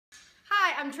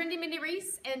I'm Trendy Mindy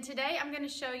Reese, and today I'm going to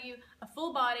show you a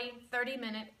full body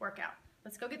 30-minute workout.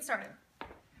 Let's go get started. I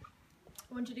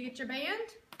want you to get your band,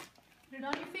 put it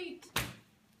on your feet.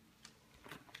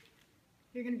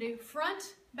 You're going to do front,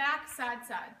 back, side,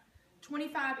 side.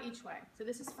 25 each way. So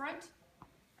this is front.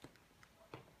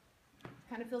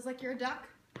 Kind of feels like you're a duck.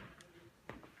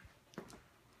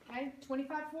 Okay,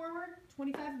 25 forward,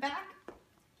 25 back.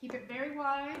 Keep it very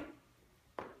wide.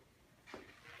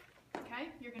 Okay,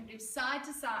 you're going to do side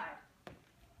to side,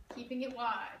 keeping it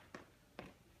wide.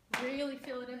 Really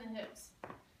feel it in the hips.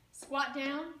 Squat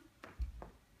down,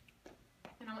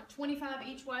 and I want 25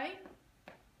 each way.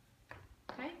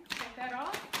 Okay, take that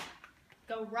off.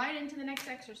 Go right into the next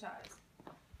exercise.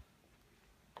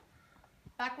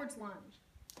 Backwards lunge.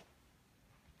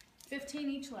 15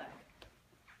 each leg.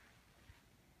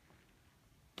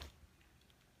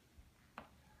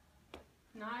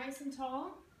 Nice and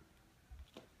tall.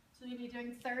 So you'll be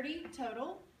doing 30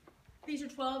 total. These are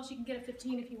 12s. You can get a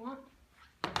 15 if you want.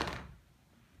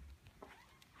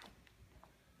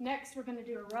 Next, we're going to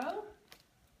do a row.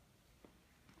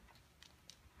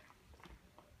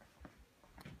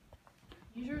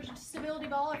 Use your stability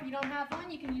ball. If you don't have one,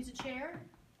 you can use a chair.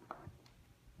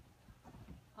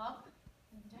 Up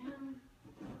and down.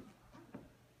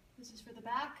 This is for the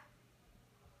back.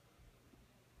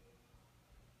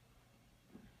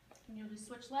 And you'll just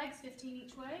switch legs, 15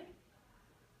 each way.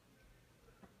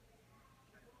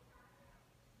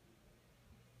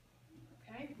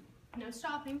 Okay, no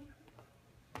stopping.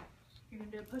 You're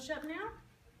going to do a push-up now.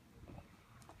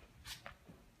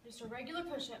 Just a regular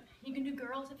push-up. You can do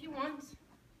girls if you want.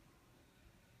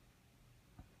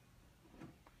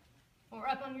 Or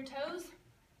up on your toes.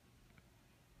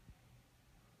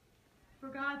 For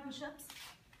guy push-ups.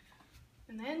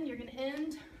 And then you're going to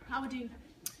end, I would do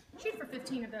shoot for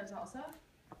 15 of those also.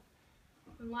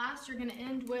 And last, you're going to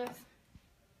end with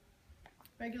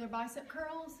regular bicep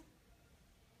curls.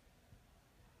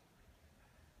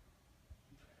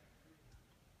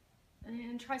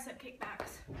 And tricep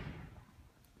kickbacks.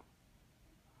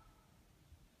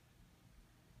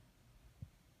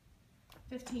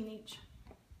 $15 each.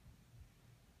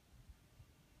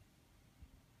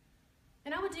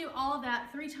 And I would do all of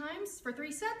that 3 times for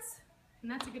 3 sets,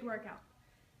 and that's a good workout.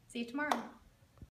 See you tomorrow.